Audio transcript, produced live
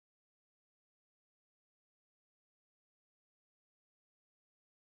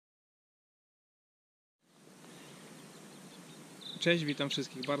Cześć, witam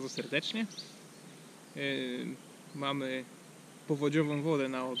wszystkich bardzo serdecznie. Mamy powodziową wodę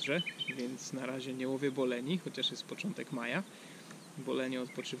na Odrze, więc na razie nie łowię boleni, chociaż jest początek maja. Bolenie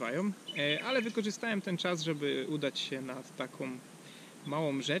odpoczywają, ale wykorzystałem ten czas, żeby udać się nad taką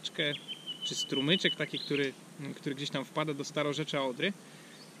małą rzeczkę, czy strumyczek taki, który gdzieś tam wpada do starorzecza Odry.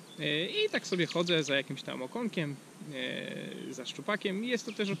 I tak sobie chodzę za jakimś tam okonkiem, za szczupakiem. I jest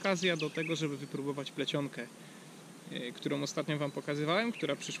to też okazja do tego, żeby wypróbować plecionkę, którą ostatnio Wam pokazywałem,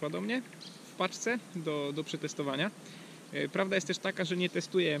 która przyszła do mnie w paczce do przetestowania. Prawda jest też taka, że nie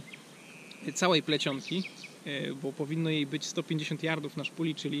testuję całej plecionki, bo powinno jej być 150 yardów na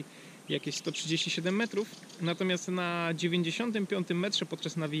szpuli, czyli jakieś 137 metrów. Natomiast na 95 metrze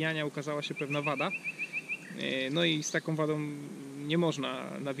podczas nawijania ukazała się pewna wada. No i z taką wadą nie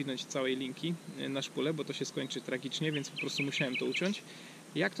można nawinąć całej linki na szpulę, bo to się skończy tragicznie, więc po prostu musiałem to uciąć.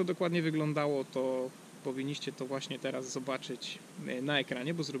 Jak to dokładnie wyglądało, to powinniście to właśnie teraz zobaczyć na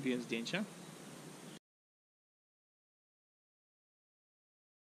ekranie, bo zrobiłem zdjęcia.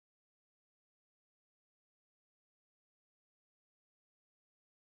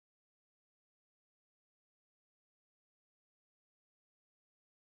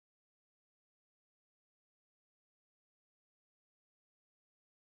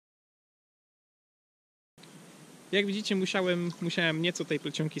 Jak widzicie, musiałem nieco tej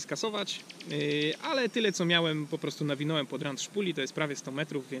plecionki skasować, ale tyle co miałem po prostu nawinąłem pod rand szpuli, to jest prawie 100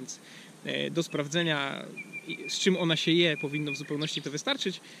 metrów, więc do sprawdzenia, z czym ona się je, powinno w zupełności to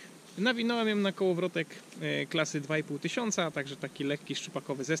wystarczyć. Nawinąłem ją na kołowrotek klasy 2500, a także taki lekki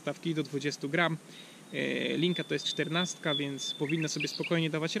szczupakowy zestaw, kij do 20 gram. Linka to jest 14, więc powinna sobie spokojnie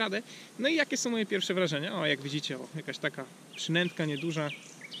dawać radę. No i jakie są moje pierwsze wrażenia? O, jak widzicie, jakaś taka przynętka nieduża.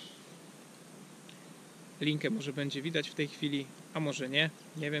 Linkę może będzie widać w tej chwili, a może nie.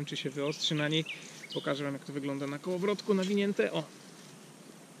 Nie wiem, czy się wyostrzy na niej. Pokażę Wam, jak to wygląda na kołowrotku nawinięte. O!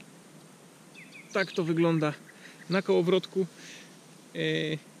 Tak to wygląda na kołowrotku.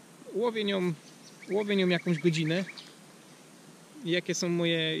 Łowię nią jakąś godzinę. Jakie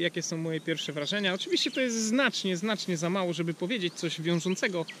są moje pierwsze wrażenia? Oczywiście to jest znacznie za mało, żeby powiedzieć coś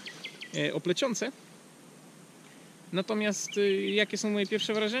wiążącego o plecionce. Natomiast jakie są moje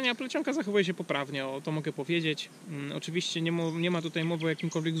pierwsze wrażenia? Plecionka zachowuje się poprawnie, to mogę powiedzieć. Oczywiście nie ma tutaj mowy o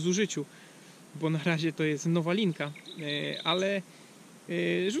jakimkolwiek zużyciu, bo na razie to jest nowa linka, ale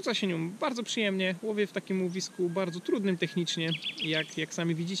rzuca się nią bardzo przyjemnie. Łowię w takim łowisku bardzo trudnym technicznie. Jak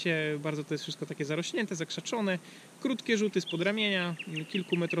sami widzicie, bardzo to jest wszystko takie zarośnięte, zakrzaczone. Krótkie rzuty spod ramienia,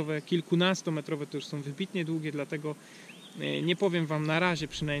 kilkumetrowe, kilkunastometrowe to już są wybitnie długie, dlatego nie powiem Wam na razie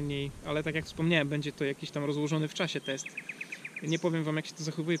przynajmniej, ale tak jak wspomniałem, będzie to jakiś tam rozłożony w czasie test. Nie powiem Wam, jak się to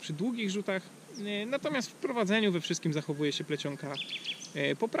zachowuje przy długich rzutach, natomiast w prowadzeniu we wszystkim zachowuje się plecionka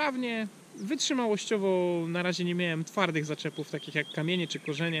poprawnie. Wytrzymałościowo na razie nie miałem twardych zaczepów, takich jak kamienie czy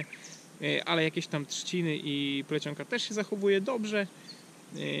korzenie, ale jakieś tam trzciny i plecionka też się zachowuje dobrze.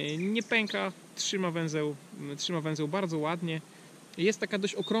 Nie pęka, trzyma węzeł bardzo ładnie. Jest taka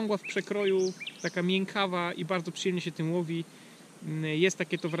dość okrągła w przekroju, taka miękkawa i bardzo przyjemnie się tym łowi. Jest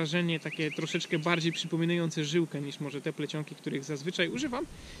takie to wrażenie, takie troszeczkę bardziej przypominające żyłkę niż może te plecionki, których zazwyczaj używam.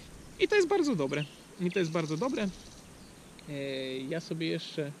 I to jest bardzo dobre.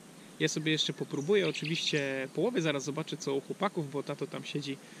 Ja sobie jeszcze popróbuję. Oczywiście połowy zaraz zobaczę co u chłopaków, bo tato tam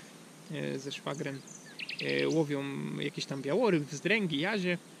siedzi ze szwagrem. Łowią jakieś tam białoryb, wzdręgi,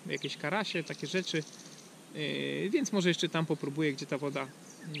 jazie, jakieś karasie, takie rzeczy. Więc może jeszcze tam popróbuję, gdzie ta woda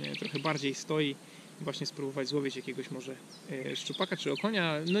trochę bardziej stoi, właśnie spróbować złowić jakiegoś może szczupaka czy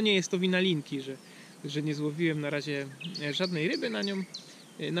okonia. No nie jest to wina linki, że nie złowiłem na razie żadnej ryby na nią.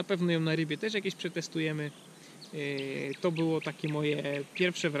 Na pewno ją na rybie też jakieś przetestujemy. To było takie moje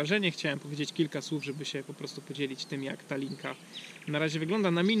pierwsze wrażenie. Chciałem powiedzieć kilka słów, żeby się po prostu podzielić tym, jak ta linka na razie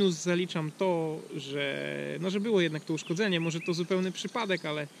wygląda. Na minus zaliczam to, że było jednak to uszkodzenie. Może to zupełny przypadek,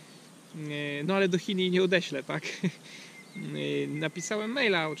 ale do Chin jej nie odeślę, tak? Napisałem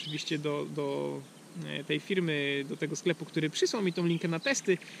maila oczywiście do tej firmy, do tego sklepu, który przysłał mi tą linkę na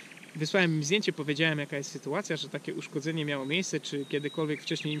testy. Wysłałem im zdjęcie, powiedziałem jaka jest sytuacja, że takie uszkodzenie miało miejsce, czy kiedykolwiek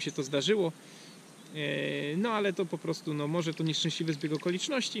wcześniej im się to zdarzyło. Ale to po prostu, może to nieszczęśliwy zbieg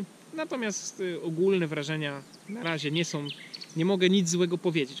okoliczności. Natomiast ogólne wrażenia na razie nie mogę nic złego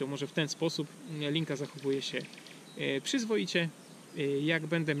powiedzieć, może w ten sposób. Linka zachowuje się przyzwoicie. Jak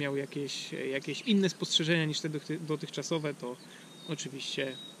będę miał jakieś inne spostrzeżenia niż te dotychczasowe, to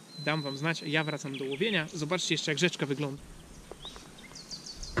oczywiście dam Wam znać. Ja wracam do łowienia. Zobaczcie jeszcze, jak rzeczka wygląda.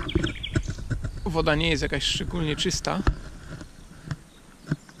 Woda nie jest jakaś szczególnie czysta,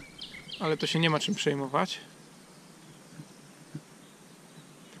 ale to się nie ma czym przejmować.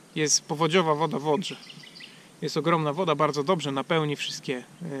 Jest powodziowa woda w Odrze. Jest ogromna woda, bardzo dobrze napełni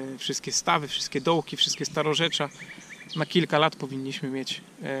wszystkie stawy, wszystkie dołki, wszystkie starorzecza. Na kilka lat powinniśmy mieć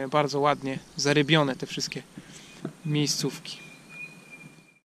bardzo ładnie zarybione te wszystkie miejscówki.